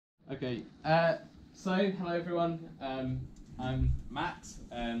Okay, so hello everyone. I'm Matt.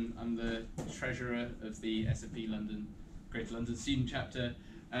 I'm the treasurer of the SFP London, Greater London Student Chapter.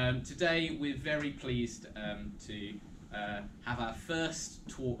 Today we're very pleased to have our first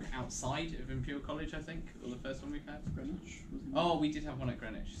talk outside of Imperial College, I think, or the first one we've had. Greenwich, wasn't it? Oh, we did have one at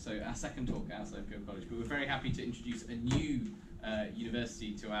Greenwich, so our second talk outside Imperial College. But we're very happy to introduce a new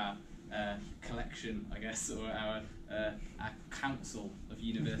university to our collection, I guess, or our council of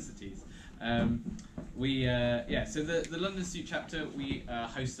universities. So the London Student Chapter, we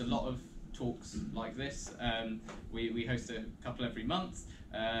host a lot of talks like this. We host a couple every month.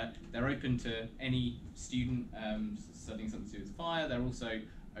 They're open to any student studying something to do with fire. They're also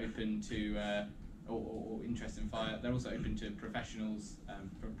open to or interested in fire. They're also open to professionals,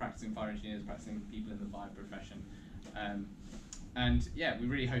 practicing fire engineers, practicing people in the fire profession. And yeah, we're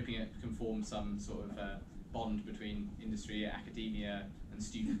really hoping it can form some sort of bond between industry, academia, and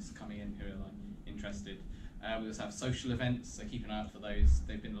students coming in who are like interested. We also have social events, so keep an eye out for those.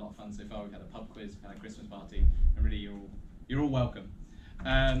 They've been a lot of fun so far. We've had a pub quiz, we've had a Christmas party, and really you're all welcome.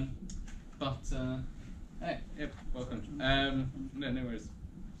 Hey, yeah, welcome. No worries.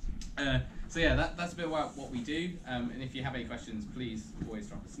 So yeah, that's a bit about what we do. And if you have any questions, please always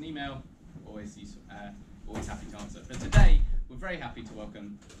drop us an email. Always happy to answer. But today, we're very happy to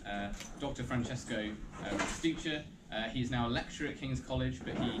welcome Dr. Francesco Restuccia. He's now a lecturer at King's College,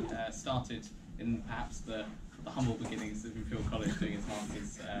 but he started in perhaps the humble beginnings of Imperial College, doing his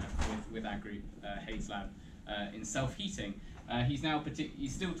masters with our group, Hayes Lab, in self-heating.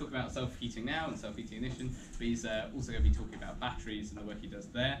 He's still talking about self-heating now and self-heating ignition, but he's also going to be talking about batteries and the work he does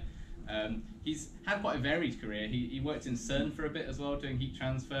there. He's had quite a varied career. He worked in CERN for a bit as well, doing heat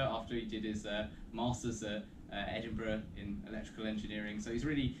transfer after he did his masters at Edinburgh in electrical engineering. So he's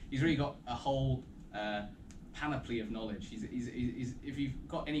really got a whole panoply of knowledge. If you've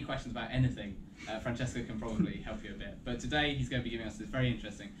got any questions about anything, Francesco can probably help you a bit. But today he's going to be giving us this very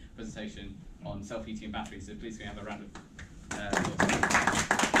interesting presentation on self-heating and batteries. So please can we have a round of applause.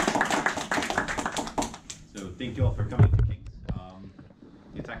 So thank you all for coming to King's.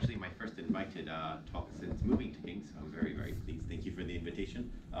 It's actually my first invited talk since moving to King's. I'm very, very pleased. Thank you for the invitation.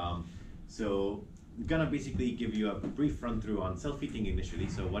 So I'm gonna basically give you a brief run through on self-heating initially.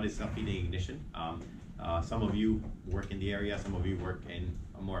 So what is self-heating ignition? Some of you work in the area, some of you work in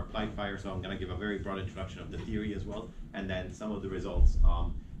a more applied fire, so I'm gonna give a very broad introduction of the theory as well, and then some of the results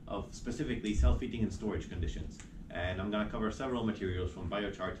of specifically self-heating and storage conditions. And I'm gonna cover several materials from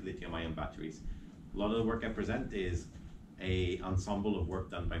bio-char to lithium-ion batteries. A lot of the work I present is an ensemble of work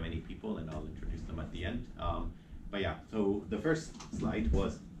done by many people, and I'll introduce them at the end. But yeah, so the first slide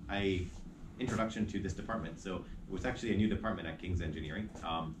was a introduction to this department. So it was actually a new department at King's Engineering,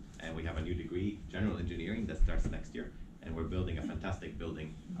 and we have a new degree, General Engineering, that starts next year, and we're building a fantastic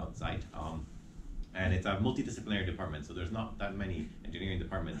building outside. And it's a multidisciplinary department, so there's not that many engineering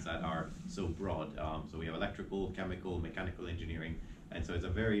departments that are so broad. So we have electrical, chemical, mechanical engineering, and so it's a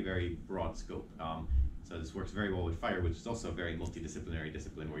very, very broad scope. So this works very well with fire, which is also a very multidisciplinary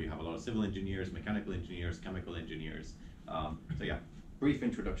discipline where you have a lot of civil engineers, mechanical engineers, chemical engineers. So yeah, brief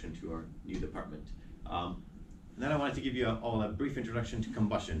introduction to our new department. And then I wanted to give you a brief introduction to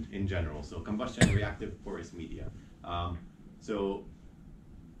combustion in general. So combustion, reactive, porous media. So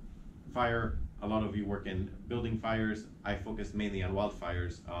fire, a lot of you work in building fires. I focus mainly on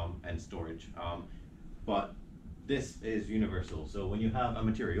wildfires and storage. But this is universal. So when you have a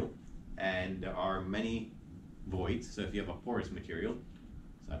material, and there are many voids, so if you have a porous material,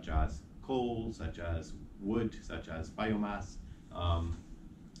 such as coal, such as wood, such as biomass,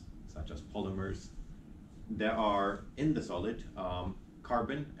 such as polymers, there are in the solid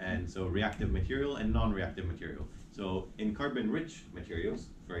carbon, and so reactive material and non-reactive material. So in carbon-rich materials,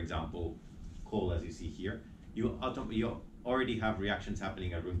 for example, coal as you see here, you already have reactions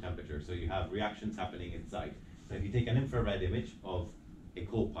happening at room temperature, so you have reactions happening inside. So if you take an infrared image of a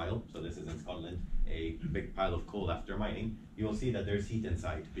coal pile, so this is in Scotland, a big pile of coal after mining, you will see that there's heat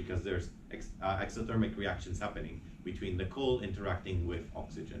inside because there's exothermic reactions happening between the coal interacting with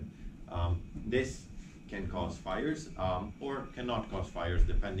oxygen. This can cause fires or cannot cause fires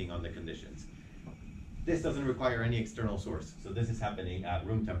depending on the conditions. This doesn't require any external source, so this is happening at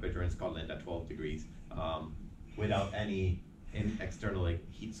room temperature in Scotland at 12 degrees without any external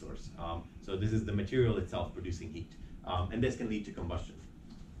heat source. So this is the material itself producing heat. And this can lead to combustion.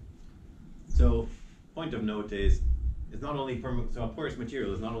 So, point of note is, it's not only so a porous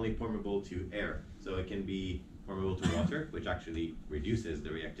material is not only permeable to air, so it can be permeable to water, which actually reduces the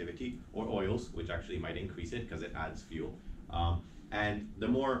reactivity, or oils, which actually might increase it because it adds fuel. And the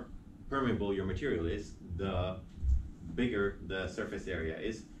more permeable your material is, the bigger the surface area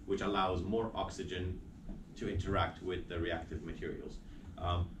is, which allows more oxygen to interact with the reactive materials.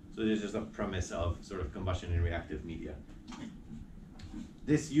 So this is a premise of sort of combustion in reactive media.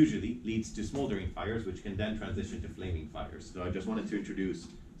 This usually leads to smoldering fires, which can then transition to flaming fires. So I just wanted to introduce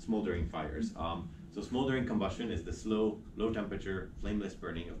smoldering fires. So smoldering combustion is the slow, low temperature, flameless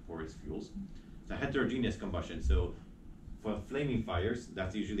burning of porous fuels. It's a heterogeneous combustion. So for flaming fires,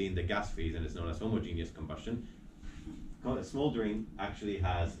 that's usually in the gas phase and is known as homogeneous combustion. Smoldering actually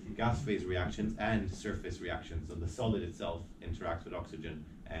has gas phase reactions and surface reactions. So the solid itself interacts with oxygen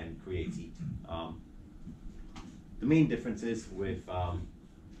and creates heat. The main differences with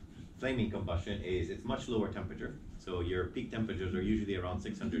flaming combustion is it's much lower temperature. So your peak temperatures are usually around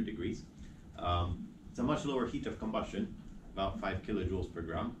 600 degrees. It's a much lower heat of combustion, about 5 kilojoules per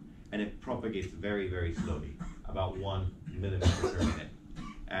gram, and it propagates very, very slowly, about 1 millimeter per minute.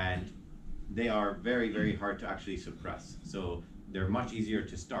 And they are very, very hard to actually suppress. So they're much easier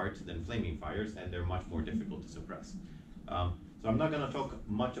to start than flaming fires, and they're much more difficult to suppress. So I'm not going to talk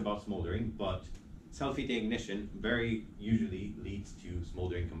much about smoldering, but self-heating ignition very usually leads to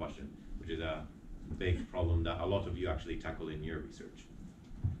smoldering combustion, which is a big problem that a lot of you actually tackle in your research.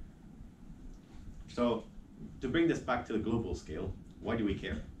 So to bring this back to the global scale, why do we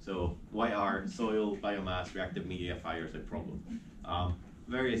care? So why are soil, biomass, reactive media fires a problem?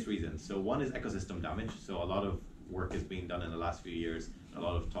 Various reasons. So one is ecosystem damage. So a lot of work is being done in the last few years. A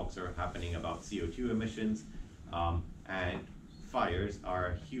lot of talks are happening about CO2 emissions, and fires are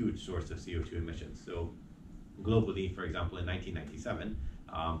a huge source of CO2 emissions. So globally, for example, in 1997,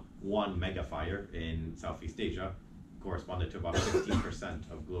 one mega fire in Southeast Asia corresponded to about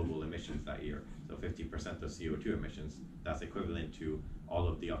 15% of global emissions that year. So 50% of CO2 emissions. That's equivalent to all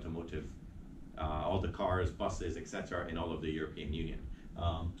of the automotive, all the cars, buses, etc. in all of the European Union.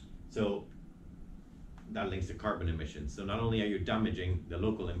 So that links to carbon emissions. So not only are you damaging the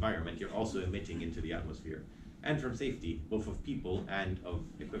local environment, you're also emitting into the atmosphere. And from safety, both of people and of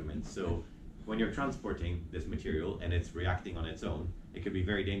equipment. So when you're transporting this material and it's reacting on its own, it could be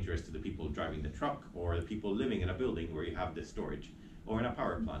very dangerous to the people driving the truck or the people living in a building where you have this storage, or in a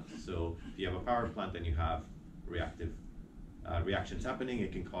power plant. So if you have a power plant and you have reactive reactions happening,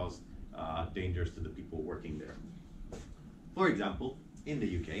 it can cause dangers to the people working there. For example, in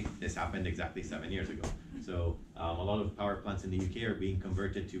the UK, this happened exactly 7 years ago. So a lot of power plants in the UK are being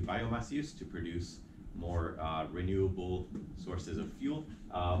converted to biomass use to produce more renewable sources of fuel,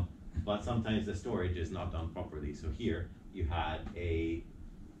 but sometimes the storage is not done properly. So here you had a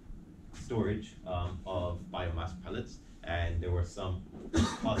storage of biomass pellets, and there were some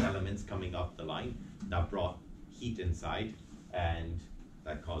hot elements coming up the line that brought heat inside, and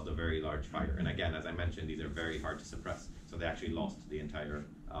that caused a very large fire. And again, as I mentioned, these are very hard to suppress, so they actually lost the entire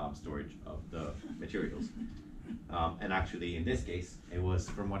storage of the materials. And actually, in this case, it was,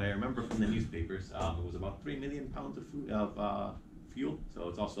 from what I remember from the newspapers, it was about 3 million pounds of fuel, so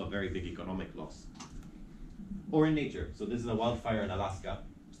it's also a very big economic loss. Or in nature, so this is a wildfire in Alaska,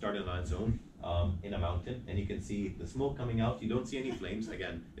 started on its own in a mountain, and you can see the smoke coming out. You don't see any flames.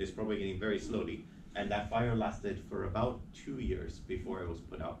 Again, it's propagating very slowly, and that fire lasted for about 2 years before it was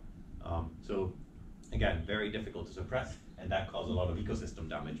put out. So again, very difficult to suppress, and that caused a lot of ecosystem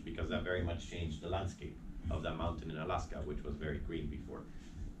damage because that very much changed the landscape of that mountain in Alaska, which was very green before.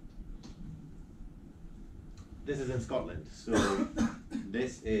 This is in Scotland. So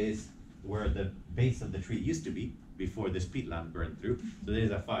this is where the base of the tree used to be before this peatland burned through. So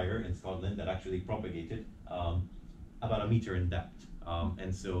there's a fire in Scotland that actually propagated about 1 meter in depth.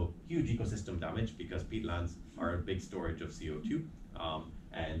 And so huge ecosystem damage because peatlands are a big storage of CO2.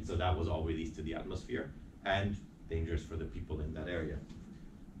 And so that was all released to the atmosphere and dangerous for the people in that area.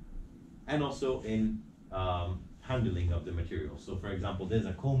 And also in handling of the materials. So for example, there's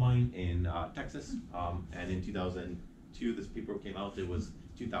a coal mine in Texas, and in 2002, this paper came out, it was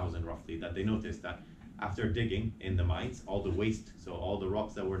 2000 roughly, that they noticed that after digging in the mines, all the waste, so all the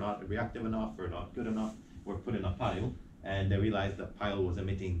rocks that were not reactive enough or not good enough, were put in a pile, and they realized that pile was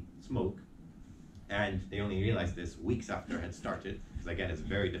emitting smoke, and they only realized this weeks after it had started, because again, it's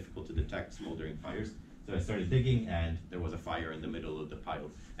very difficult to detect smoldering fires. So I started digging, and there was a fire in the middle of the pile.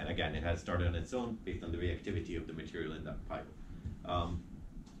 And again, it had started on its own based on the reactivity of the material in that pile.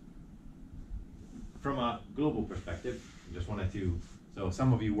 From a global perspective, I just wanted to, so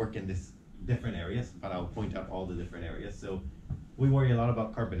some of you work in this different areas, but I'll point out all the different areas. So we worry a lot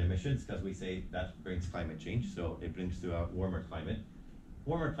about carbon emissions because we say that brings climate change, so it brings to a warmer climate.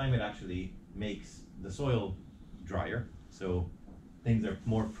 Warmer climate actually makes the soil drier, so things are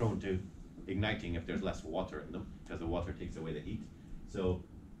more prone to igniting if there's less water in them, because the water takes away the heat. So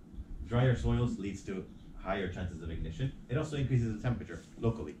drier soils leads to higher chances of ignition. It also increases the temperature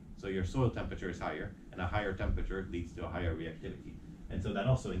locally. So your soil temperature is higher, and a higher temperature leads to a higher reactivity. And so that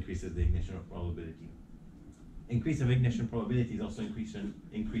also increases the ignition probability. Increase of ignition probability is also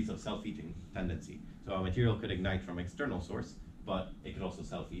increase of self-heating tendency. So a material could ignite from external source, but it could also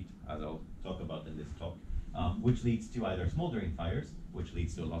self-heat, as I'll talk about in this talk, which leads to either smoldering fires, which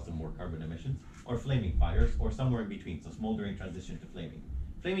leads to lots of more carbon emissions, or flaming fires, or somewhere in between, so smoldering transition to flaming.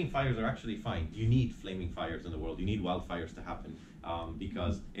 Flaming fires are actually fine. You need flaming fires in the world. You need wildfires to happen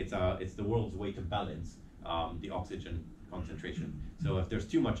because it's the world's way to balance the oxygen concentration. So if there's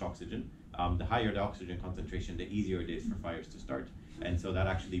too much oxygen, the higher the oxygen concentration, the easier it is for fires to start. And so that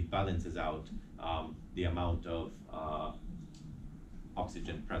actually balances out the amount of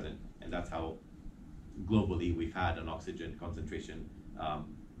oxygen present. And that's how globally we've had an oxygen concentration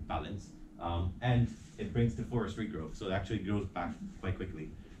balance. And it brings to forest regrowth, so it actually grows back quite quickly.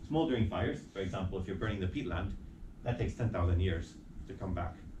 Smoldering fires, for example, if you're burning the peatland, that takes 10,000 years to come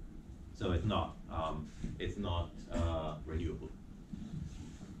back. So it's not renewable.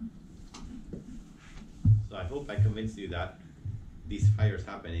 So I hope I convinced you that these fires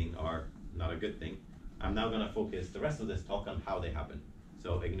happening are not a good thing. I'm now going to focus the rest of this talk on how they happen.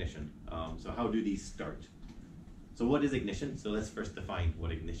 So ignition. So how do these start? So what is ignition? So let's first define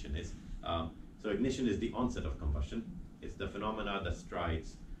what ignition is. So ignition is the onset of combustion. It's the phenomena that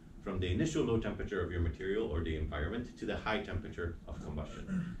strides from the initial low temperature of your material or the environment to the high temperature of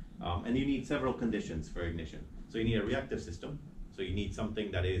combustion. And you need several conditions for ignition. So you need a reactive system. So you need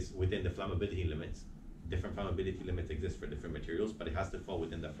something that is within the flammability limits. Different flammability limits exist for different materials, but it has to fall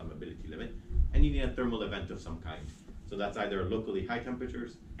within that flammability limit. And you need a thermal event of some kind. So that's either locally high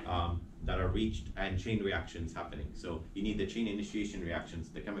temperatures that are reached and chain reactions happening. So you need the chain initiation reactions,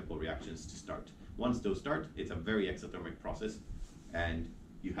 the chemical reactions to start. Once those start, it's a very exothermic process, and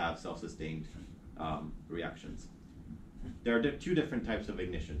you have self-sustained reactions. There are two different types of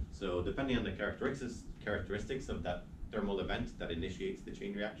ignition. So depending on the characteristics of that thermal event that initiates the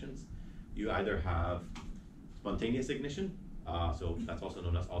chain reactions, you either have spontaneous ignition, so that's also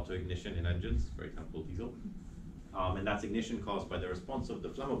known as auto-ignition in engines, for example, diesel. And that's ignition caused by the response of the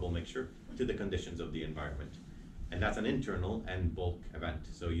flammable mixture to the conditions of the environment. And that's an internal and bulk event,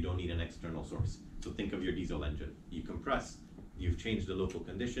 so you don't need an external source. So think of your diesel engine. You compress, you've changed the local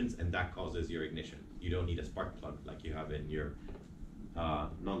conditions, and that causes your ignition. You don't need a spark plug like you have in your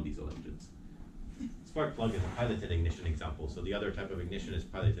non-diesel engines. Spark plug is a piloted ignition example. So the other type of ignition is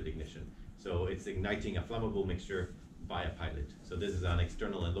piloted ignition. So it's igniting a flammable mixture by a pilot. So this is an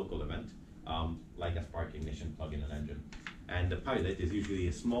external and local event, like a spark ignition plug in an engine. And the pilot is usually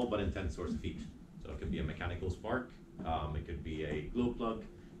a small but intense source of heat. So it could be a mechanical spark, it could be a glow plug,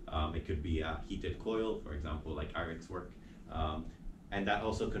 it could be a heated coil, for example, like IRIX work. And that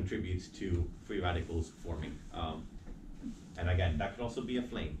also contributes to free radicals forming. And again, that could also be a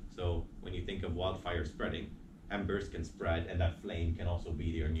flame. So when you think of wildfire spreading, embers can spread, and that flame can also be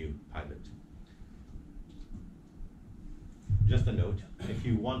your new pilot. Just a note, if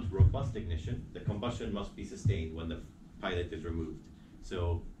you want robust ignition, the combustion must be sustained when the pilot is removed.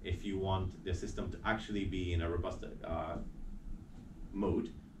 So if you want the system to actually be in a robust mode,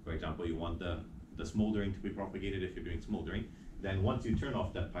 for example, you want the smoldering to be propagated if you're doing smoldering, then once you turn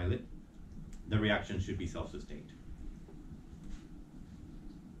off that pilot, the reaction should be self-sustained.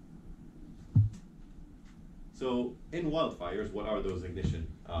 So in wildfires, what are those ignition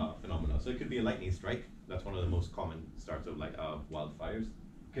phenomena? So it could be a lightning strike. That's one of the most common starts of wildfires.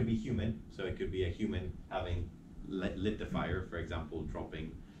 It could be human. So it could be a human having lit the fire, for example,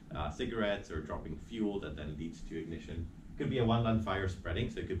 dropping cigarettes or dropping fuel that then leads to ignition. It could be a one-land fire spreading,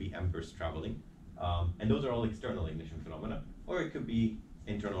 so it could be embers traveling. And those are all external ignition phenomena. Or it could be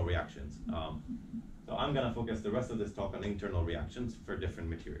internal reactions. So I'm going to focus the rest of this talk on internal reactions for different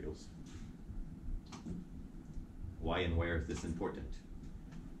materials. Why and where is this important?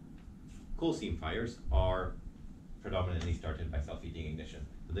 Coal seam fires are predominantly started by self-heating ignition.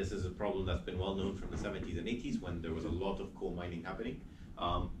 So this is a problem that's been well known from the 70s and 80s when there was a lot of coal mining happening.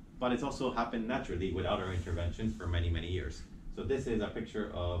 But it's also happened naturally without our intervention for many, many years. So this is a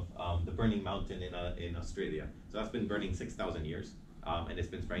picture of the burning mountain in Australia. So that's been burning 6,000 years, and it's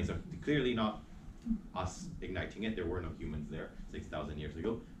been spreading. So clearly not us igniting it. There were no humans there 6,000 years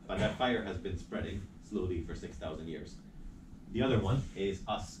ago, but that fire has been spreading slowly for 6,000 years. The other one is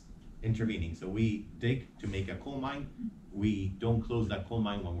us intervening. So we dig to make a coal mine. We don't close that coal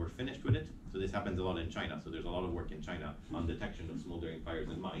mine when we're finished with it. So this happens a lot in China. So there's a lot of work in China on detection of smoldering fires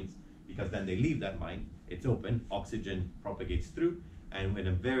in mines, because then they leave that mine, it's open, oxygen propagates through, and in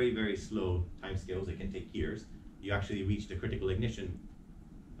a very, very slow time scales, it can take years, you actually reach the critical ignition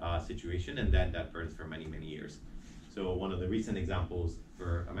situation, and then that burns for many, many years. So one of the recent examples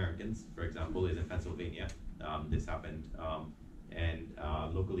for Americans, for example, is in Pennsylvania. This happened, and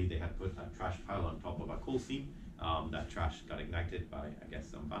locally they had put a trash pile on top of a coal seam. That trash got ignited by, I guess,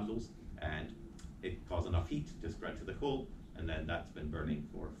 some vandals, and it caused enough heat to spread to the coal, and then that's been burning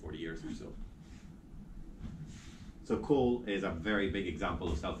for 40 years or so. So coal is a very big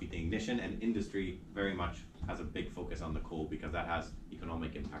example of self-heating ignition, and industry very much has a big focus on the coal because that has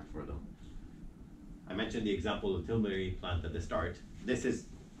economic impact for them. I mentioned the example of Tilbury plant at the start.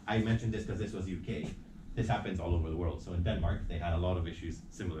 I mentioned this because this was UK. This happens all over the world. So in Denmark, they had a lot of issues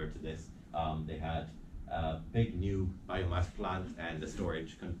similar to this. They had a big new biomass plant, and the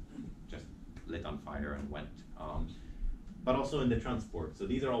storage just lit on fire and went. But also in the transport. So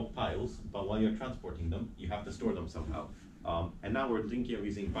these are all piles, but while you're transporting them, you have to store them somehow. And now we're thinking of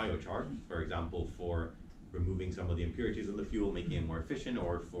using biochar, for example, for removing some of the impurities in the fuel, making it more efficient,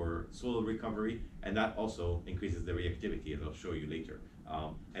 or for soil recovery. And that also increases the reactivity, as I'll show you later.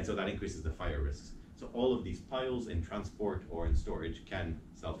 And so that increases the fire risks. So all of these piles in transport or in storage can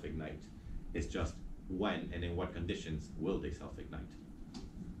self-ignite. It's just when and in what conditions will they self-ignite.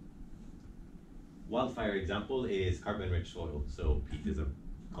 Wildfire example is carbon-rich soil. So peat is a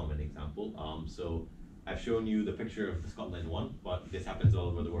common example. So I've shown you the picture of the Scotland one, but this happens all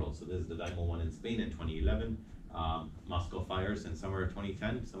over the world. So this is the Daimel one in Spain in 2011. Moscow fires in summer of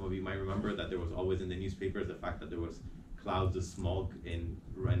 2010. Some of you might remember that there was always in the newspapers the fact that there was clouds of smog in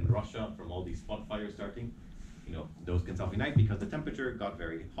Russia from all these spot fires starting. You know, those can self-ignite because the temperature got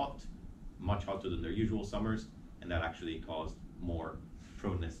very hot, much hotter than their usual summers, and that actually caused more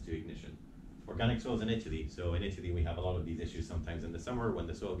proneness to ignition. Organic soils in Italy. So in Italy, we have a lot of these issues sometimes in the summer when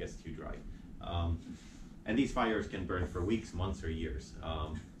the soil gets too dry. And these fires can burn for weeks, months, or years.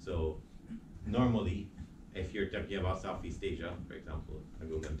 So normally, if you're talking about Southeast Asia, for example,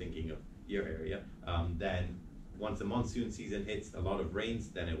 I'm thinking of your area, then once the monsoon season hits, a lot of rains,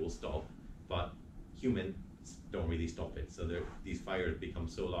 then it will stop. But humans don't really stop it. So these fires become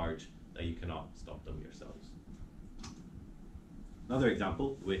so large that you cannot stop them yourselves. Another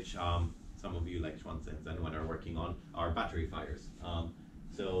example, which some of you like Schwanzens and one are working on, are battery fires.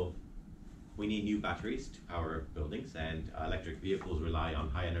 So we need new batteries to power buildings, and electric vehicles rely on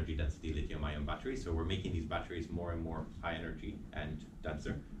high energy density lithium-ion batteries. So we're making these batteries more and more high energy and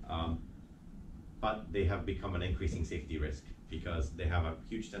denser. But they have become an increasing safety risk because they have a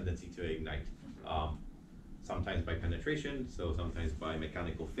huge tendency to ignite, sometimes by penetration, so sometimes by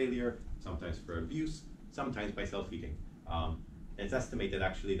mechanical failure, sometimes for abuse, sometimes by self-heating. It's estimated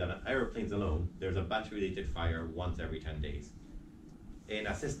actually that on aeroplanes alone, there's a battery-related fire once every 10 days. In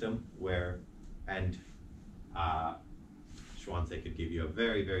a system where, and Schwanze could give you a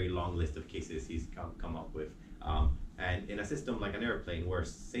very, very long list of cases he's come up with. And in a system like an airplane where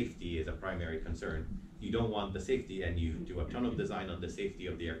safety is a primary concern, you don't want the safety, and you do a ton of design on the safety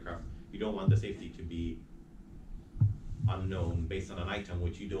of the aircraft, you don't want the safety to be unknown based on an item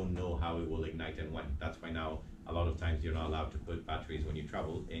which you don't know how it will ignite and when. That's why now a lot of times you're not allowed to put batteries when you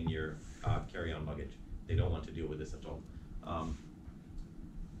travel in your carry-on luggage. They don't want to deal with this at all.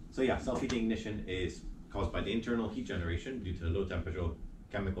 So yeah, self-heating ignition is caused by the internal heat generation due to low temperature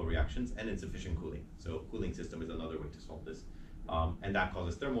chemical reactions and insufficient cooling. So cooling system is another way to solve this. And that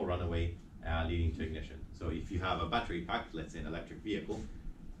causes thermal runaway leading to ignition. So if you have a battery pack, let's say an electric vehicle,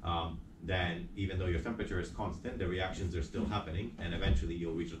 then even though your temperature is constant, the reactions are still happening, and eventually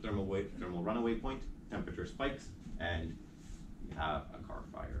you'll reach a thermal runaway point, temperature spikes, and you have a car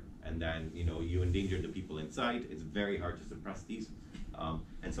fire. And then you endanger the people inside. It's very hard to suppress these.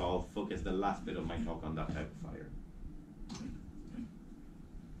 And so I'll focus the last bit of my talk on that type of fire.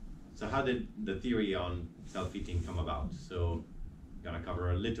 So how did the theory on self-heating come about? So I'm gonna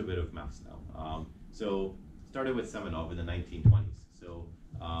cover a little bit of maths now. So started with Semenov in the 1920s. So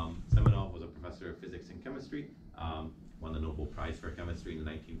Semenov was a professor of physics and chemistry, won the Nobel Prize for chemistry in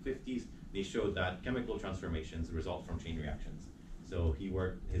the 1950s. He showed that chemical transformations result from chain reactions. So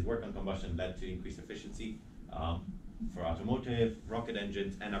his work on combustion led to increased efficiency for automotive, rocket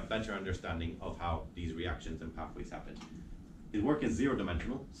engines, and a better understanding of how these reactions and pathways happen. His work is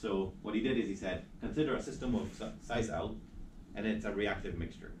zero-dimensional, so what he did is he said, consider a system of size L, and it's a reactive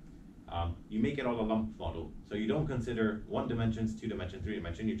mixture. You make it all a lump model, so you don't consider 1 dimensions, 2 dimensions, 3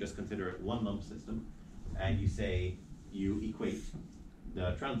 dimensions, you just consider it one lump system, and you equate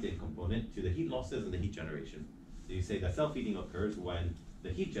the transient component to the heat losses and the heat generation. So you say that self-heating occurs when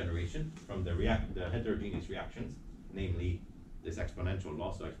the heat generation from the heterogeneous reactions, namely this exponential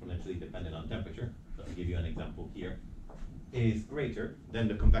loss, so exponentially dependent on temperature, so I'll give you an example here, is greater than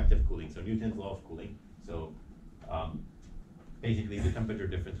the convective cooling, so Newton's law of cooling. So basically the temperature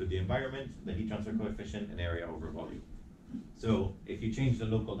difference with the environment, the heat transfer coefficient, and area over volume. So if you change the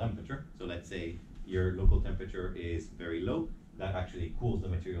local temperature, so let's say your local temperature is very low, that actually cools the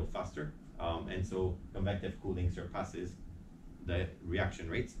material faster, and so convective cooling surpasses the reaction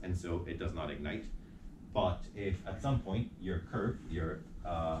rates, and so it does not ignite. But if at some point your curve, your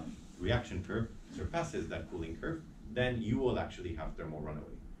reaction curve surpasses that cooling curve, then you will actually have thermal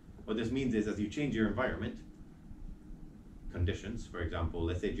runaway. What this means is as you change your environment conditions, for example,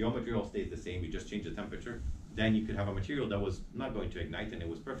 let's say geometry all stays the same, you just change the temperature, then you could have a material that was not going to ignite and it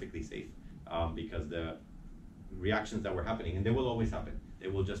was perfectly safe because the reactions that were happening, and they will always happen, they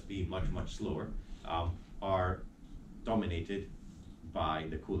will just be much, much slower, are dominated by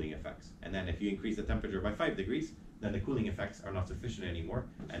the cooling effects. And then if you increase the temperature by 5 degrees, then the cooling effects are not sufficient anymore,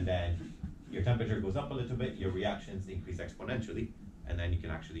 and then your temperature goes up a little bit, your reactions increase exponentially, and then you can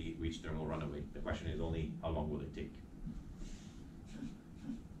actually reach thermal runaway. The question is only how long will it take?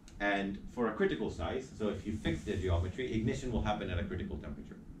 And for a critical size, so if you fix the geometry, ignition will happen at a critical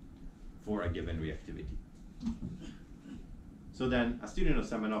temperature for a given reactivity. So then a student of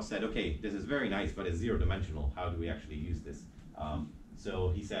Semenov said, okay, this is very nice, but it's zero-dimensional. How do we actually use this? So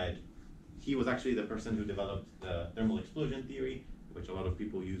he said, he was actually the person who developed the thermal explosion theory, which a lot of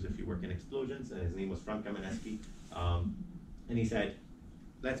people use if you work in explosions, and his name was Frank Kamenetsky. And he said,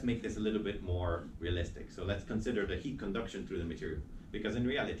 let's make this a little bit more realistic. So let's consider the heat conduction through the material. Because in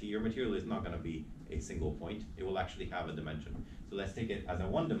reality, your material is not going to be a single point. It will actually have a dimension. So let's take it as a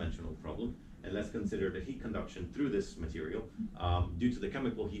one-dimensional problem, and let's consider the heat conduction through this material due to the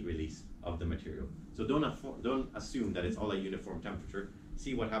chemical heat release of the material. So don't assume that it's all a uniform temperature.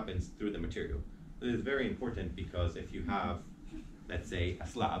 See what happens through the material. This is very important because if you have, let's say, a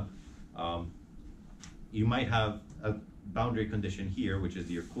slab, you might have a boundary condition here, which is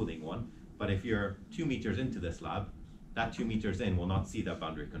your cooling one. But if you're 2 meters into the slab, that 2 meters in will not see that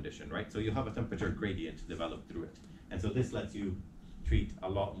boundary condition, right? So you have a temperature gradient developed through it. And so this lets you treat a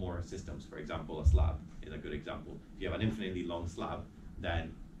lot more systems. For example, a slab is a good example. If you have an infinitely long slab,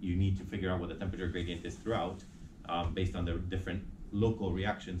 then you need to figure out what the temperature gradient is throughout based on the different local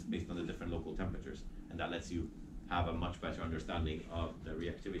reactions, based on the different local temperatures. And that lets you have a much better understanding of the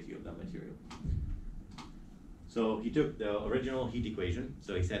reactivity of that material. So he took the original heat equation.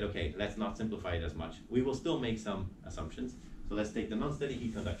 So he said, okay, let's not simplify it as much. We will still make some assumptions. So let's take the non-steady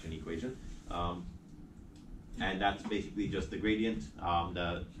heat conduction equation. And that's basically just the gradient,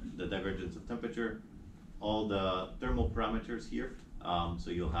 the divergence of temperature, all the thermal parameters here. So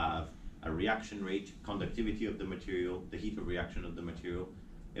you'll have a reaction rate, conductivity of the material, the heat of reaction of the material.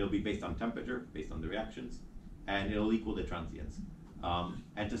 It'll be based on temperature, based on the reactions, and it'll equal the transients.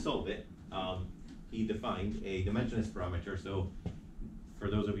 And to solve it, he defined a dimensionless parameter. So for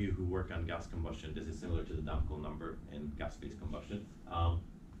those of you who work on gas combustion, this is similar to the Damkel number in gas-phase combustion.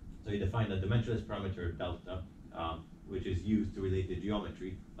 So he defined a dimensionless parameter delta, which is used to relate the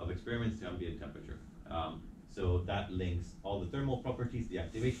geometry of experiments to ambient temperature. So that links all the thermal properties, the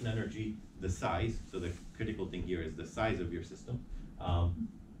activation energy, the size. So the critical thing here is the size of your system,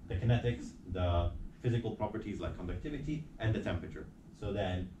 the kinetics, the physical properties like conductivity, and the temperature. So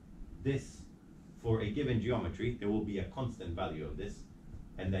then this, for a given geometry, there will be a constant value of this,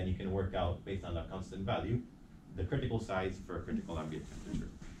 and then you can work out, based on that constant value, the critical size for a critical ambient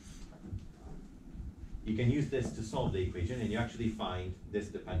temperature. You can use this to solve the equation, and you actually find this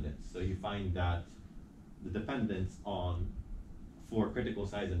dependence. So you find that the dependence for critical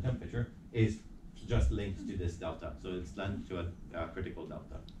size and temperature is just linked to this delta. So it's linked to a critical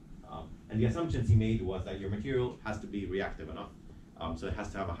delta. And the assumptions he made was that your material has to be reactive enough. So it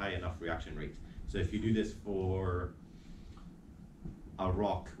has to have a high enough reaction rate. So if you do this for a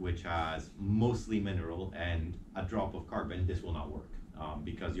rock which has mostly mineral and a drop of carbon, this will not work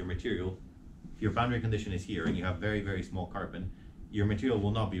because your material, if your boundary condition is here and you have very, very small carbon, your material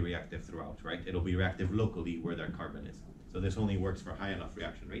will not be reactive throughout, right? It'll be reactive locally where that carbon is. So this only works for high enough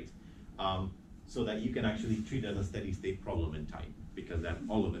reaction rates so that you can actually treat it as a steady state problem in time, because then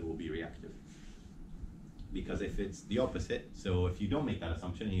all of it will be reactive. Because if it's the opposite, so if you don't make that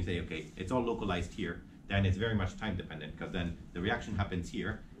assumption and you say, okay, it's all localized here, then it's very much time dependent, because then the reaction happens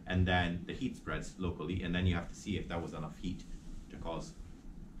here and then the heat spreads locally, and then you have to see if that was enough heat to cause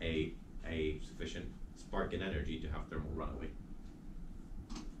a sufficient spark in energy to have thermal runaway.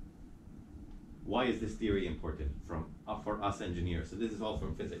 Why is this theory important for us engineers? So this is all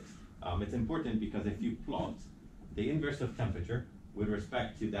from physics. It's important because if you plot the inverse of temperature with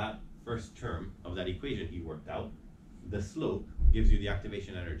respect to that first term of that equation he worked out, the slope gives you the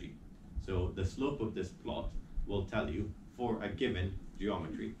activation energy. So the slope of this plot will tell you for a given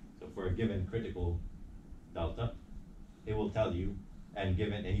geometry, so for a given critical delta, it will tell you, and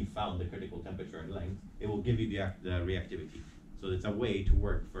given and you found the critical temperature and length, it will give you the reactivity. So it's a way to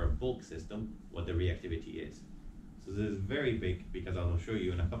work for a bulk system what the reactivity is. So this is very big because I'll show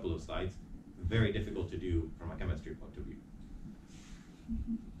you in a couple of slides, very difficult to do from a chemistry point of view.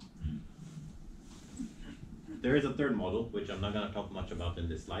 There is a third model, which I'm not going to talk much about in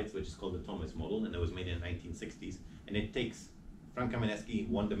this slides, which is called the Thomas model, and it was made in the 1960s. And it takes Frank Kamienski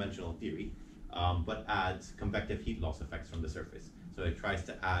one-dimensional theory, but adds convective heat loss effects from the surface. So it tries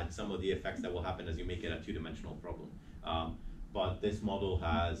to add some of the effects that will happen as you make it a two-dimensional problem. But this model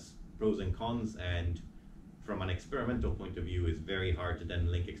has pros and cons, and from an experimental point of view, it's very hard to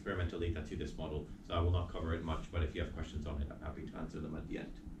then link experimental data to this model. So I will not cover it much, but if you have questions on it, I'm happy to answer them at the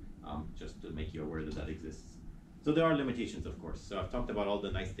end, just to make you aware that that exists. So there are limitations, of course. So I've talked about all the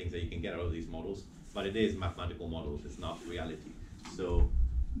nice things that you can get out of these models, but it is mathematical models, it's not reality. So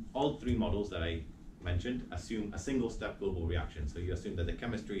all three models that I mentioned assume a single step global reaction. So you assume that the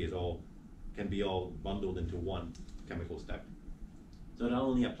chemistry can be all bundled into one chemical step. So it not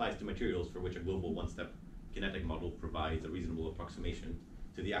only applies to materials for which a global one-step kinetic model provides a reasonable approximation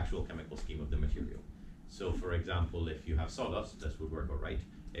to the actual chemical scheme of the material. So for example, if you have sawdust, this would work all right.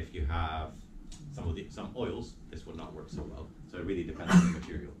 If you have some oils, this would not work so well. So it really depends on the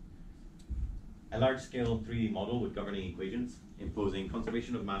material. A large-scale 3D model with governing equations imposing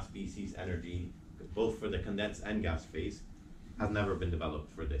conservation of mass, species, energy, both for the condensed and gas phase, has never been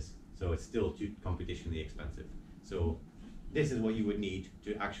developed for this. So it's still too computationally expensive. So this is what you would need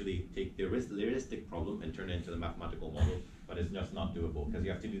to actually take the realistic problem and turn it into the mathematical model, but it's just not doable because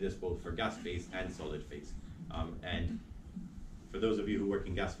you have to do this both for gas phase and solid phase. And for those of you who work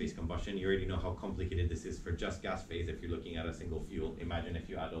in gas phase combustion, you already know how complicated this is for just gas phase if you're looking at a single fuel. Imagine if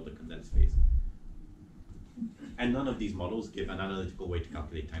you add all the condensed phase. And none of these models give an analytical way to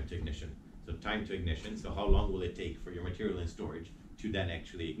calculate time to ignition. So time to ignition, so how long will it take for your material in storage to then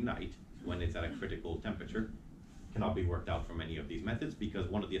actually ignite when it's at a critical temperature, cannot be worked out from any of these methods because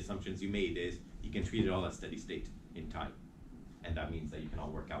one of the assumptions you made is you can treat it all as steady state in time. And that means that you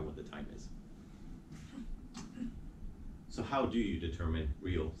cannot work out what the time is. So how do you determine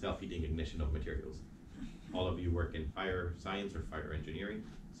real self-heating ignition of materials? All of you work in fire science or fire engineering,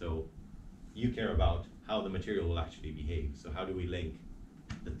 so you care about how the material will actually behave. So how do we link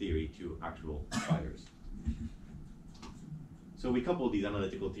the theory to actual fires? So we couple these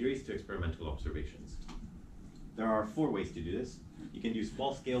analytical theories to experimental observations. There are 4 ways to do this. You can do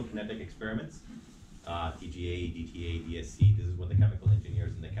small-scale kinetic experiments, TGA, DTA, DSC. This is what the chemical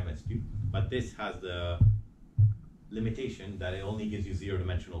engineers and the chemists do. But this has the limitation that it only gives you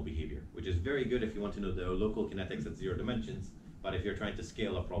 0-dimensional behavior, which is very good if you want to know the local kinetics at 0 dimensions. But if you're trying to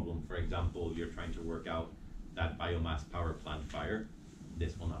scale a problem, for example, you're trying to work out that biomass power plant fire,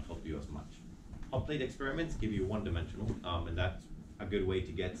 this will not help you as much. Hot plate experiments give you 1-dimensional, and that's a good way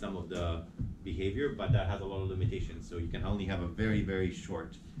to get some of the behavior, but that has a lot of limitations. So you can only have a very, very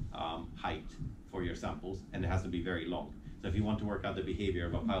short height for your samples, and it has to be very long. So if you want to work out the behavior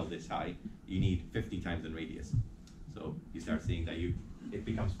of a pile this high, you need 50 times in radius. So you start seeing that it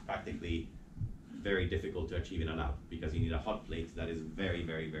becomes practically very difficult to achieve in a lab because you need a hot plate that is very,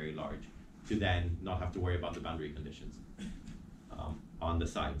 very, very large to then not have to worry about the boundary conditions on the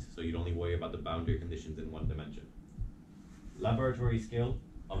sides. So you'd only worry about the boundary conditions in 1 dimension. Laboratory scale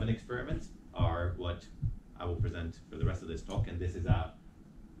of an experiment are what I will present for the rest of this talk, and this is a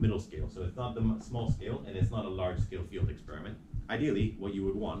middle scale. So it's not the small scale, and it's not a large scale field experiment. Ideally, what you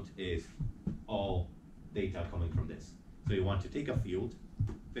would want is all data coming from this. So you want to take a field,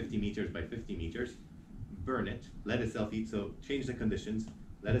 50 meters by 50 meters, burn it, let it self-heat, so change the conditions,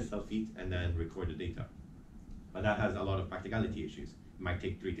 let it self-heat, and then record the data. But that has a lot of practicality issues. It might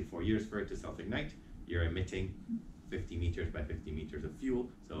take 3 to 4 years for it to self-ignite. You're emitting 50 meters by 50 meters of fuel,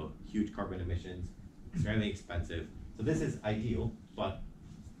 so huge carbon emissions, extremely expensive. So this is ideal, but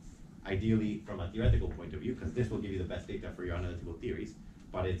ideally from a theoretical point of view, because this will give you the best data for your analytical theories,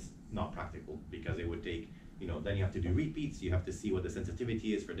 but it's not practical because it would take, then you have to do repeats, you have to see what the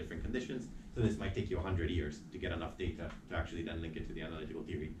sensitivity is for different conditions. So this might take you 100 years to get enough data to actually then link it to the analytical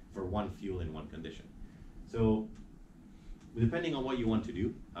theory for one fuel in one condition. So depending on what you want to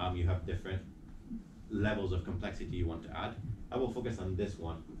do, you have different levels of complexity you want to add. I will focus on this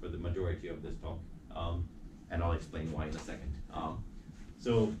one for the majority of this talk, and I'll explain why in a second.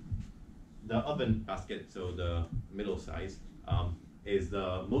 So the oven basket, so the middle size, is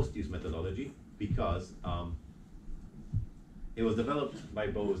the most used methodology because it was developed by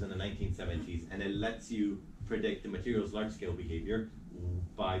Bose in the 1970s, and it lets you predict the material's large-scale behavior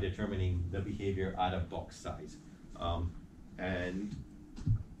by determining the behavior at a box size. And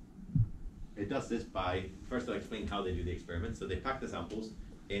it does this by, first I'll explain how they do the experiment. So they pack the samples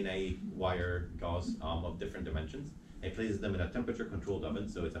in a wire gauze of different dimensions. It places them in a temperature controlled oven,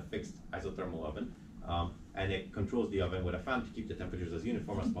 so it's a fixed isothermal oven. And it controls the oven with a fan to keep the temperatures as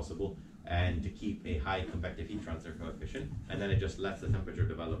uniform as possible and to keep a high convective heat transfer coefficient. And then it just lets the temperature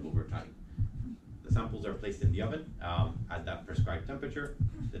develop over time. The samples are placed in the oven at that prescribed temperature.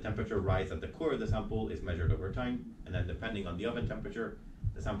 The temperature rise at the core of the sample is measured over time, and then depending on the oven temperature,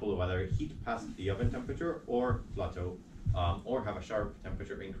 the sample will either heat past the oven temperature or plateau, or have a sharp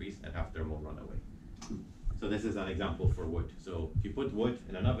temperature increase and have thermal runaway. So this is an example for wood. So if you put wood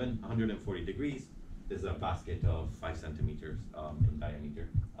in an oven, 140 degrees, this is a basket of 5 centimeters in diameter,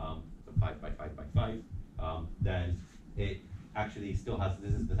 so 5 by 5 by 5. Then it actually still has,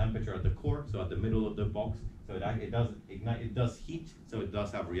 this is the temperature at the core, so at the middle of the box. So it does ignite, it does heat, so it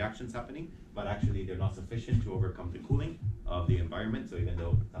does have reactions happening, but actually they're not sufficient to overcome the cooling of the environment. So even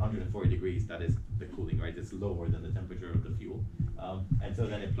though it's 140 degrees, that is the cooling, right? It's lower than the temperature of the fuel. And so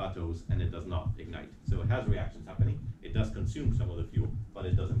then it plateaus and it does not ignite. So it has reactions happening. It does consume some of the fuel, but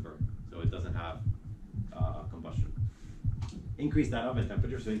it doesn't burn. So it doesn't have combustion. Increase that oven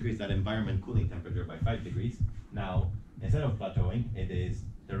temperature, so increase that environment cooling temperature by 5 degrees. Now, instead of plateauing,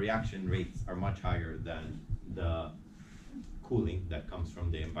 the reaction rates are much higher than the cooling that comes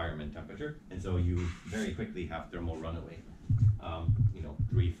from the environment temperature, and so you very quickly have thermal runaway,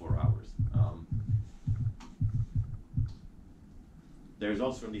 3-4 hours. The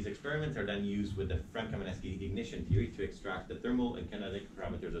results from these experiments are then used with the Frank-Kamienski ignition theory to extract the thermal and kinetic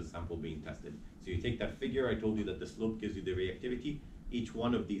parameters of the sample being tested. So you take that figure, I told you that the slope gives you the reactivity. Each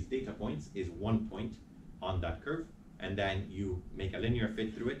one of these data points is 1 point on that curve, and then you make a linear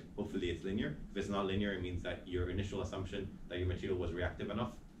fit through it. Hopefully it's linear. If it's not linear, it means that your initial assumption that your material was reactive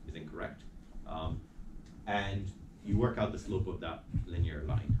enough is incorrect. And you work out the slope of that linear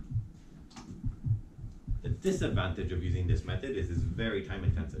line. The disadvantage of using this method is it's very time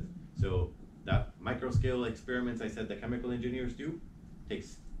intensive. So that micro scale experiments I said the chemical engineers do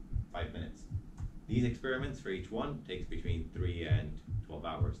takes 5 minutes. These experiments for each one takes between 3 and 12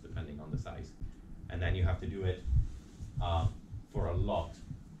 hours depending on the size. And then you have to do it for a lot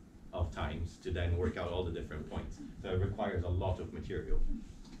of times to then work out all the different points. So it requires a lot of material.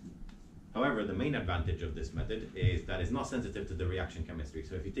 However, the main advantage of this method is that it's not sensitive to the reaction chemistry.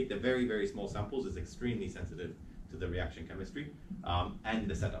 So if you take the very, very small samples, it's extremely sensitive to the reaction chemistry and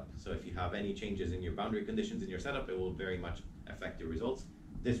the setup. So if you have any changes in your boundary conditions in your setup, it will very much affect your results.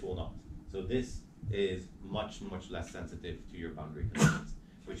 This will not. So this is much, much less sensitive to your boundary conditions,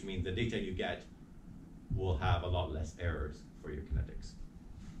 which means the data you get will have a lot less errors for your kinetics.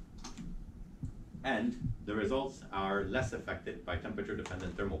 And the results are less affected by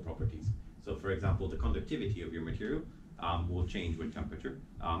temperature-dependent thermal properties. So for example, the conductivity of your material will change with temperature.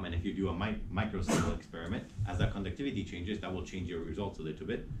 And if you do a micro-scale experiment, as that conductivity changes, that will change your results a little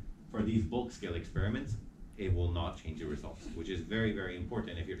bit. For these bulk scale experiments, it will not change your results, which is very, very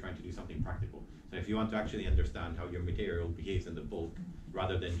important if you're trying to do something practical. So if you want to actually understand how your material behaves in the bulk,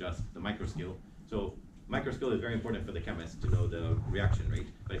 rather than just the microscale. So microscale is very important for the chemist to know the reaction rate,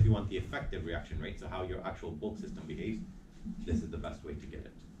 but if you want the effective reaction rate, so how your actual bulk system behaves, this is the best way to get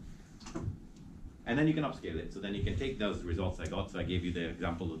it. And then you can upscale it. So then you can take those results I got. So I gave you the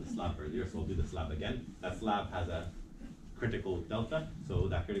example of the slab earlier, so we'll do the slab again. That slab has a critical delta, so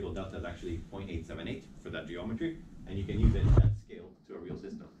that critical delta is actually 0.878 for that geometry, and you can use it at scale to a real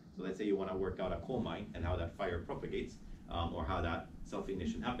system. So let's say you want to work out a coal mine and how that fire propagates, or how that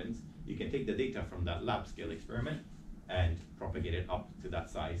self-ignition happens. You can take the data from that lab scale experiment and propagate it up to that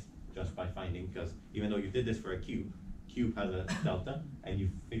size just by finding, because even though you did this for a cube has a delta, and you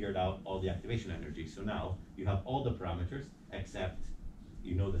figured out all the activation energy. So now you have all the parameters except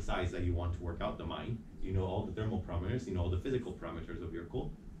you know the size that you want to work out the mine, you know all the thermal parameters, you know all the physical parameters of your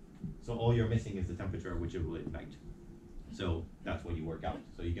coal. So all you're missing is the temperature at which it will ignite. So that's what you work out.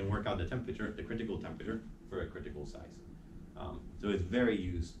 So you can work out the temperature, the critical temperature for a critical size. So it's very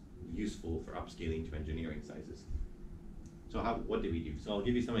useful for upscaling to engineering sizes. So what do we do? So I'll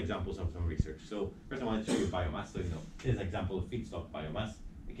give you some examples of some research. So first I want to show you biomass. So this is an example of feedstock biomass.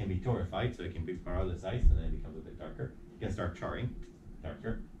 It can be torrefied, so it can be pyrolyzed and then it becomes a bit darker. It can start charring,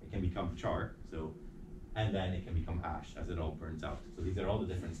 darker. It can become char, and then it can become ash as it all burns out. So these are all the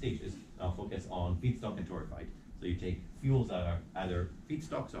different stages. I'll focus on feedstock and torrefied. So you take fuels that are either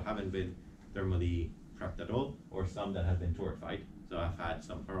feedstock, so haven't been thermally prepped at all, or some that have been torrefied. So I've had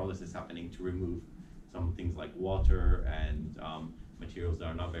some pyrolysis happening to remove some things like water and materials that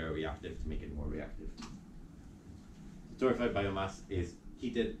are not very reactive to make it more reactive. Torrefied biomass is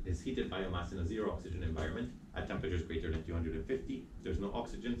heated biomass in a zero oxygen environment at temperatures greater than 250. There's no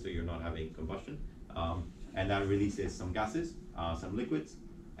oxygen, so you're not having combustion. And that releases some gases, some liquids,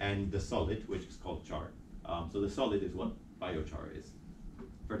 and the solid, which is called char. So the solid is what biochar is.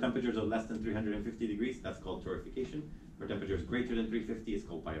 For temperatures of less than 350 degrees, that's called torrefication. For temperatures greater than 350, it's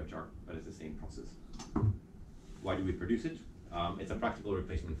called biochar, but it's the same process. Why do we produce it? It's a practical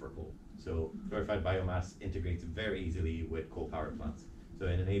replacement for coal. So torrefied biomass integrates very easily with coal power plants. So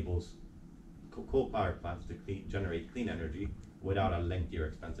it enables coal power plants to generate clean energy without a lengthy or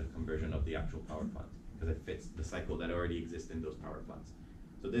expensive conversion of the actual power plant, because it fits the cycle that already exists in those power plants.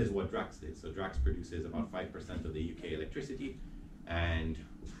 So this is what Drax did. So Drax produces about 5% of the UK electricity, and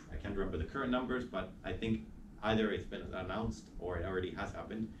I can't remember the current numbers, but I think either it's been announced or it already has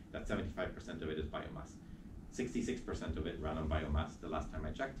happened that 75% of it is biomass. 66% of it ran on biomass the last time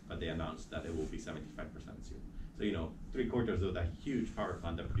I checked, but they announced that it will be 75% soon. So, you know, 3/4 of that huge power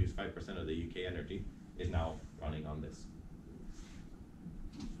plant that produced 5% of the UK energy is now running on this.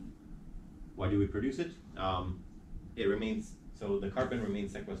 Why do we produce it? It remains, so the carbon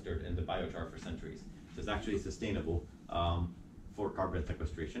remains sequestered in the biochar for centuries. So it's actually sustainable for carbon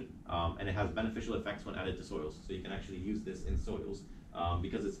sequestration, and it has beneficial effects when added to soils. So you can actually use this in soils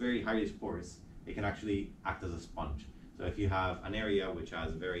because it's very highly porous. It can actually act as a sponge. So if you have an area which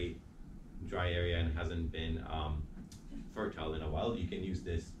has a very dry area and hasn't been fertile in a while, you can use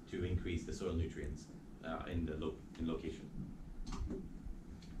this to increase the soil nutrients in location.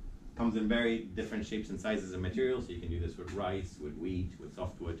 Comes in very different shapes and sizes and materials, so you can do this with rice, with wheat, with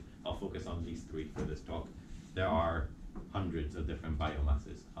softwood. I'll focus on these three for this talk. There are hundreds of different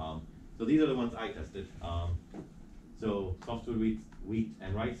biomasses. So these are the ones I tested. So softwood, wheat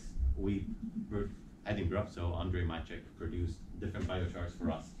and rice, Edinburgh, so Andre Maciek produced different biochars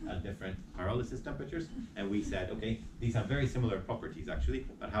for us at different pyrolysis temperatures, and we said, okay, these have very similar properties actually,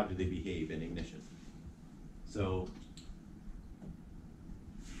 but how do they behave in ignition? So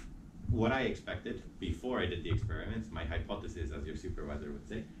what I expected before I did the experiments, my hypothesis, as your supervisor would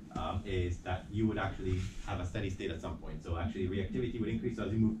say, is that you would actually have a steady state at some point. So actually reactivity would increase. So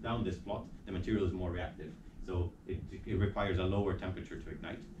as you move down this plot, the material is more reactive. So it requires a lower temperature to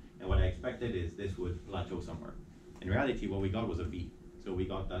ignite. And what I expected is this would plateau somewhere. In reality, what we got was a V. So we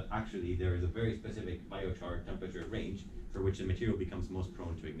got that actually there is a very specific biochar temperature range for which the material becomes most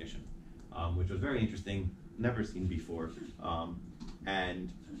prone to ignition, which was very interesting, never seen before.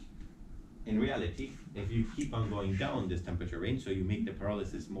 And in reality, if you keep on going down this temperature range, so you make the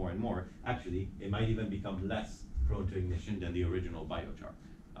pyrolysis more and more, actually, it might even become less prone to ignition than the original biochar,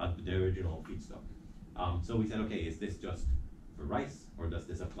 the original feedstock. So we said, okay, is this just for rice, or does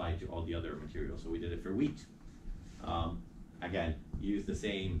this apply to all the other materials? So we did it for wheat. Again, use the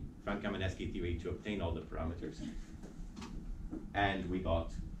same Frank-Kamienski theory to obtain all the parameters. And we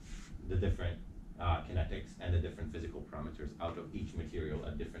got the different kinetics and the different physical parameters out of each material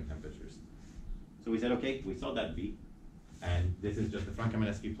at different temperatures. So we said, okay, we saw that V, and this is just the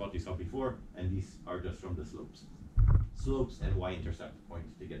Frank-Kamienski plot you saw before, and these are just from the slopes. Slopes and y-intercept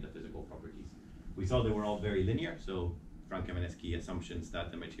points to get the physical properties. We saw they were all very linear, so Frank-Kamienski assumptions that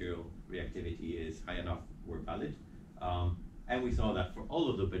the material reactivity is high enough were valid. And we saw that for all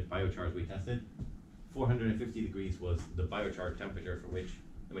of the biochars we tested, 450 degrees was the biochar temperature for which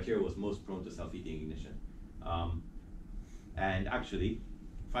the material was most prone to self-heating ignition. And actually,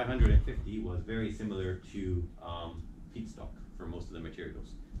 550 was very similar to feedstock for most of the materials.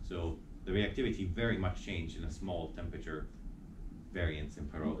 So the reactivity very much changed in a small temperature variance in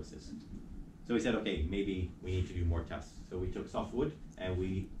pyrolysis. So we said, okay, maybe we need to do more tests. So we took softwood and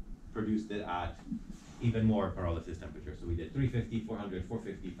we produced it at even more pyrolysis temperature. So we did 350, 400,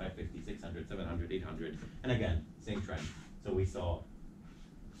 450, 550, 600, 700, 800, and again, same trend. So we saw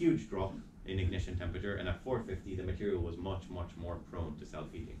huge drop in ignition temperature, and at 450, the material was much, much more prone to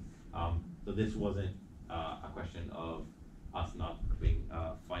self-heating. So this wasn't a question of us not doing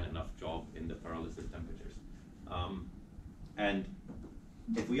a fine enough job in the pyrolysis temperatures. And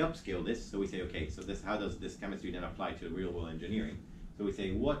if we upscale this, so we say, okay, so this, how does this chemistry then apply to real-world engineering? So we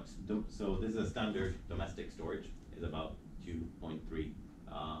say, so this is a standard domestic storage, is about 2.3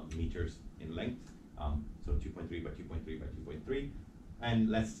 meters in length. So 2.3 by 2.3 by 2.3.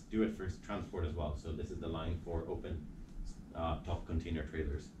 And let's do it for transport as well. So this is the line for open top container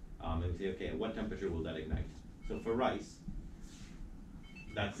trailers. And we say, okay, at what temperature will that ignite? So for rice,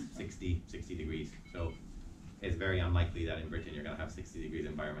 that's 60 degrees. So it's very unlikely that in Britain you're going to have 60 degrees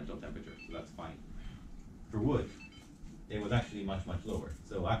environmental temperature. So that's fine. For wood, it was actually much, much lower.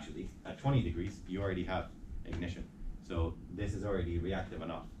 So actually, at 20 degrees, you already have ignition. So this is already reactive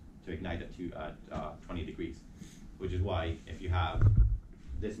enough to ignite at 20 degrees, which is why if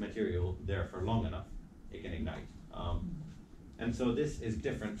this material there for long enough, it can ignite. And so this is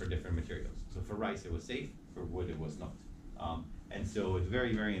different for different materials. So for rice, it was safe. For wood, it was not. And so it's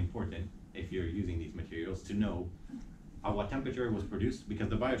very, very important if you're using these materials to know at what temperature it was produced, because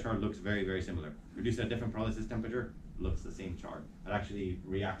the biochar looks very, very similar. Produced at different pyrolysis temperature, looks the same char. It actually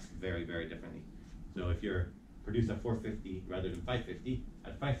reacts very, very differently. So if you're produced at 450 rather than 550,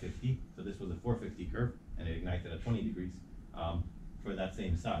 at 550, so this was a 450 curve, and it ignited at 20 degrees. For that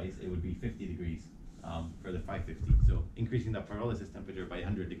same size, it would be 50 degrees for the 550. So increasing the pyrolysis temperature by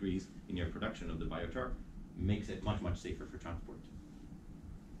 100 degrees in your production of the biochar makes it much, much safer for transport.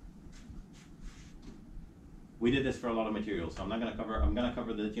 We did this for a lot of materials, so I'm going to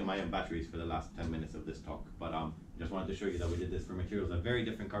cover the lithium-ion batteries for the last 10 minutes of this talk, but just wanted to show you that we did this for materials of very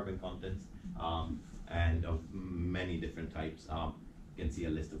different carbon contents and of many different types. You can see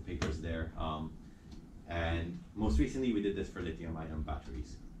a list of papers there. And most recently, we did this for lithium-ion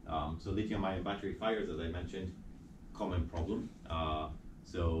batteries. So lithium-ion battery fires, as I mentioned, common problem.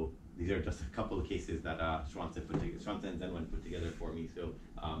 So these are just a couple of cases that Schwanze and Zenwen put together for me. So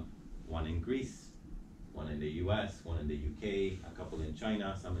one in Greece, one in the US, one in the UK, a couple in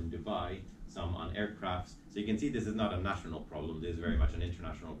China, some in Dubai, some on aircrafts. So you can see this is not a national problem, this is very much an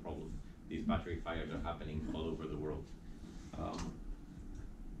international problem. These battery fires are happening all over the world.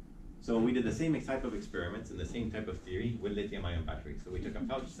 So we did the same type of experiments and the same type of theory with lithium-ion batteries. So we took a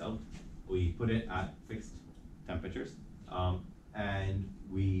pouch cell, we put it at fixed temperatures, and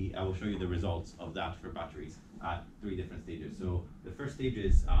I will show you the results of that for batteries at 3 different stages. So the first stage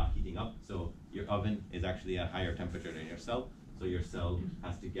is heating up. So your oven is actually at higher temperature than your cell. So your cell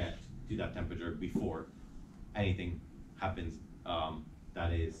has to get to that temperature before anything happens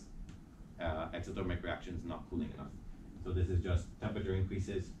that is exothermic reactions not cooling enough. So this is just temperature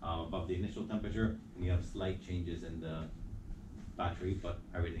increases above the initial temperature, and you have slight changes in the battery, but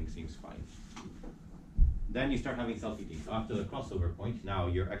everything seems fine. Then you start having self-heating. So after the crossover point, now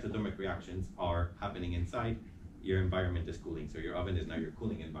your exothermic reactions are happening inside, your environment is cooling. So your oven is now your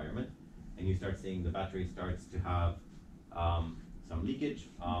cooling environment, and you start seeing the battery starts to have some leakage,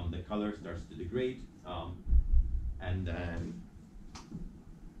 the color starts to degrade, and then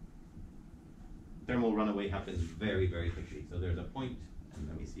thermal runaway happens very, very quickly. So there's a point, and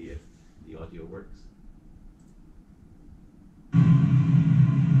let me see if the audio works.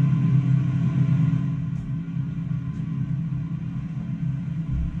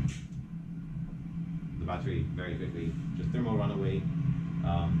 The battery very quickly, just thermal runaway,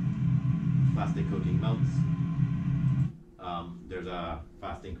 plastic coating melts, there's a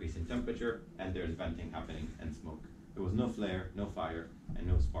fast increase in temperature, and there's venting happening and smoke. There was no flare, no fire, and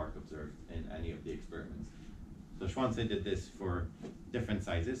no spark observed in any of the experiments. So Schwanze did this for different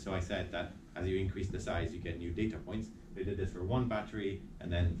sizes. So I said that as you increase the size, you get new data points. They did this for one battery, and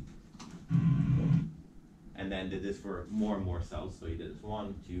then did this for more and more cells. So he did this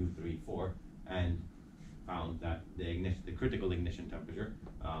 1, 2, 3, 4, and found that the critical ignition temperature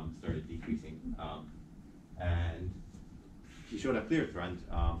started decreasing. And he showed a clear trend,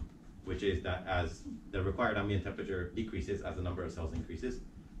 which is that as the required ambient temperature decreases as the number of cells increases,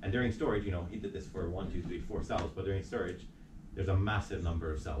 and during storage, he did this for 1, 2, 3, 4 cells, but during storage, there's a massive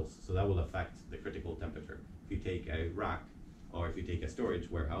number of cells, so that will affect the critical temperature. If you take a rack, or if you take a storage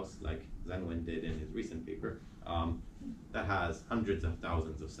warehouse, like Zenwen did in his recent paper, that has hundreds of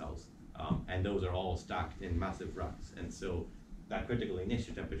thousands of cells, and those are all stacked in massive racks, and so that critical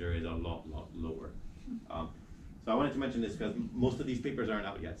ignition temperature is a lot lower. So I wanted to mention this because most of these papers aren't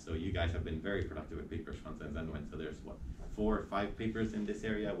out yet, so you guys have been very productive with papers, Schwanze and Zenwen. So there's 4 or 5 papers in this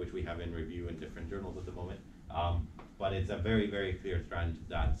area, which we have in review in different journals at the moment. But it's a very, very clear trend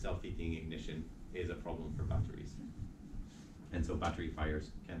that self-heating ignition is a problem for batteries. And so battery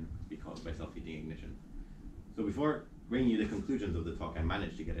fires can be caused by self-heating ignition. So before bringing you the conclusions of the talk, I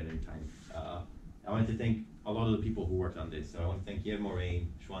managed to get it in time. I wanted to thank a lot of the people who worked on this. So I want to thank Yer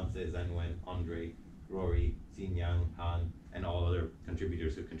Moraine, Schwanze, Zenwen, Andre, Rory, Xin Yang, Han, and all other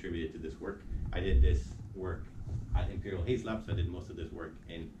contributors who contributed to this work. I did this work at Imperial Haze Lab, so I did most of this work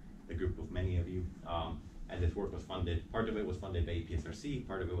in the group of many of you. And this work was funded, part of it was funded by EPSRC,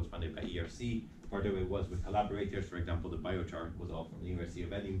 part of it was funded by ERC, part of it was with collaborators. For example, the biochar was all from the University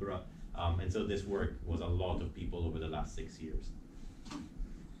of Edinburgh. And so this work was a lot of people over the last 6 years.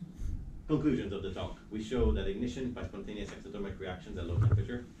 Conclusions of the talk. We show that ignition by spontaneous exothermic reactions at low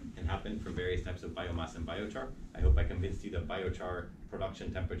temperature can happen for various types of biomass and biochar. I hope I convinced you that biochar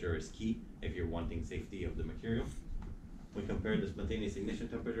production temperature is key if you're wanting safety of the material. We compared the spontaneous ignition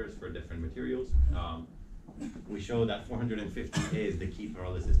temperatures for different materials. We show that 450 is the key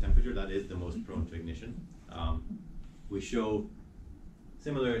pyrolysis temperature, that is the most prone to ignition. We show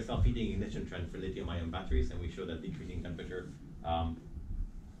similar self-heating ignition trend for lithium-ion batteries, and we show that decreasing temperature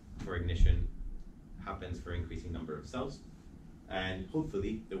for ignition happens for increasing number of cells. And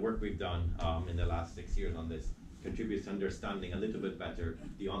hopefully, the work we've done in the last 6 years on this contributes to understanding a little bit better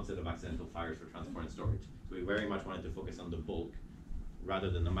the onset of accidental fires for transport and storage. So we very much wanted to focus on the bulk rather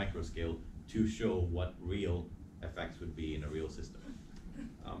than the micro scale to show what real effects would be in a real system.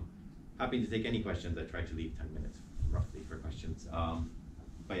 Happy to take any questions. I try to leave 10 minutes roughly for questions.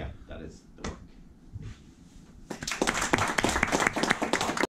 But yeah, that is the work.